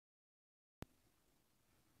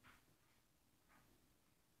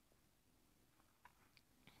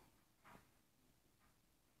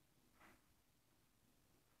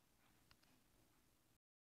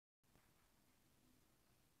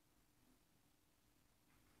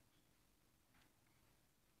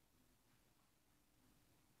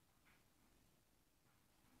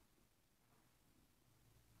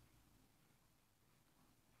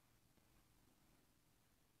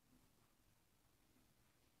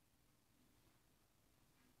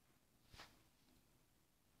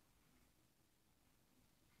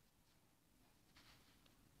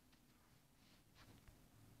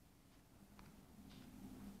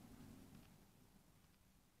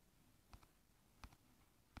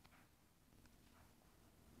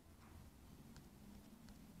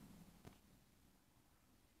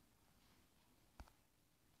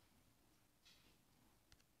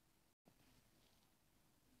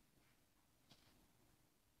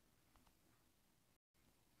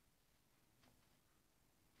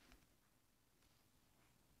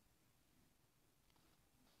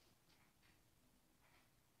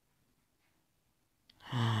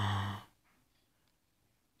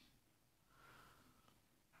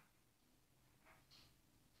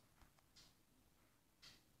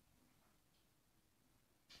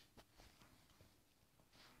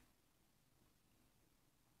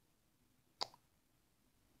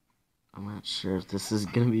I'm not sure if this is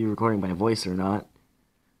going to be recording my voice or not.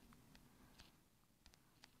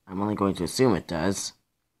 I'm only going to assume it does.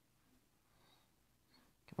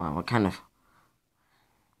 Come on, what kind of...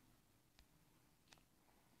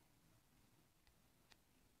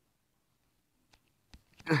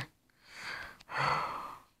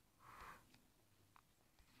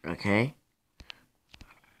 Okay.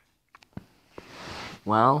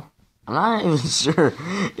 Well, I'm not even sure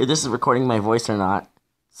if this is recording my voice or not.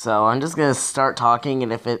 So I'm just gonna start talking,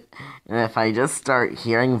 and if I just start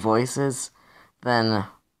hearing voices, then,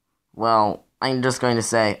 well, I'm just going to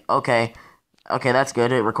say, okay, that's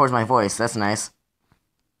good. It records my voice. That's nice.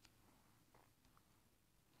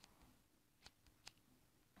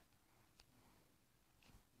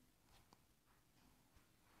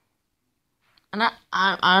 I'm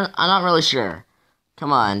not really sure.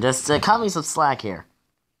 Come on, just cut me some slack here.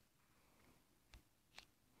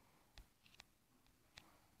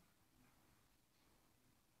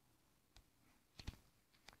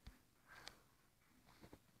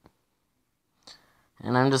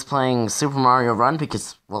 And I'm just playing Super Mario Run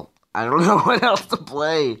because, well, I don't know what else to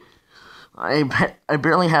play. I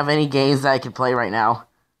barely have any games that I can play right now.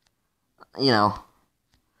 You know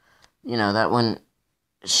that wouldn't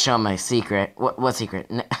show my secret. What secret?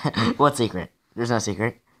 What secret? There's no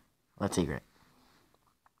secret. What secret?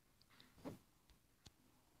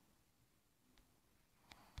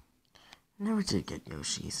 Never did get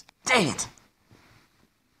Yoshi's. Dang it!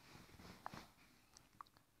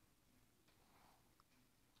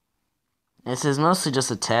 This is mostly just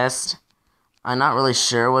a test. I'm not really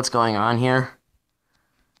sure what's going on here.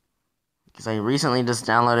 Because I recently just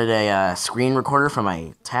downloaded a screen recorder for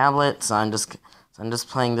my tablet, so I'm just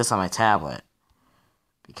playing this on my tablet.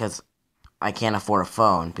 Because I can't afford a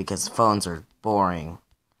phone, because phones are boring.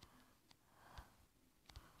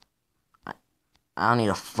 I don't need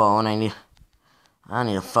a phone, I don't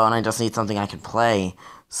need a phone, I just need something I can play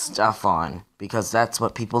stuff on, because that's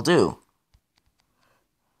what people do.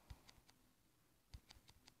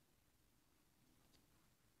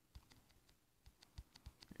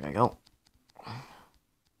 There we go.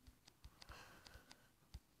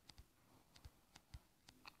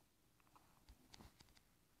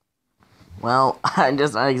 Well, I'm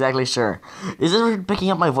just not exactly sure. Is it picking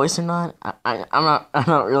up my voice or not? I'm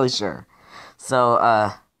not really sure.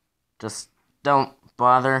 So, just don't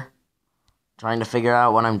bother trying to figure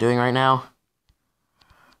out what I'm doing right now.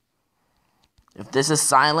 If this is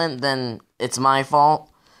silent, then it's my fault.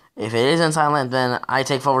 If it isn't silent, then I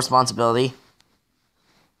take full responsibility.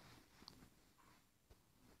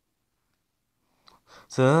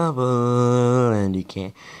 And you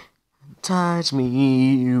can't touch me.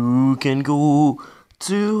 You can go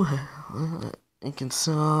to hell. You can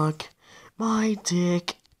suck my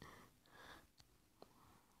dick.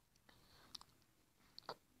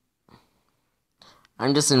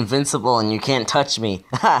 I'm just invincible and you can't touch me.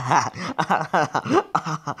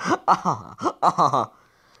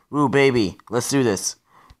 Ooh, baby, let's do this.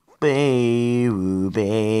 Baby.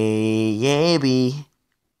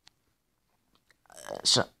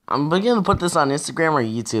 I'm beginning to put this on Instagram or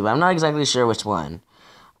YouTube. I'm not exactly sure which one.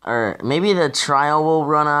 Or maybe the trial will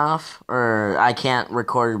run off, or I can't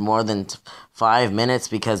record more than 5 minutes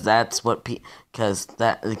because that's what because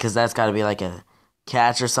that's got to be like a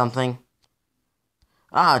catch or something.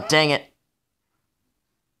 Ah, dang it.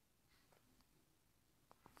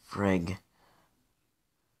 Frig.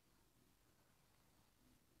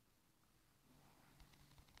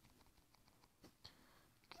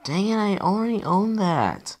 Dang it, I already own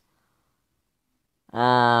that.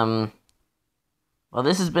 Well,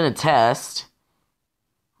 this has been a test.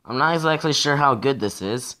 I'm not exactly sure how good this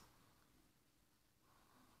is.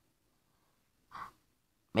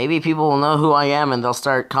 Maybe people will know who I am and they'll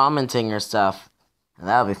start commenting or stuff. And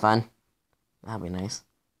that'll be fun. That'll be nice.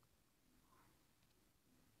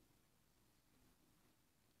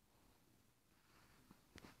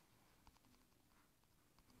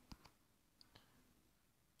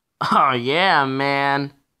 Oh, yeah,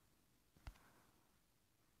 man.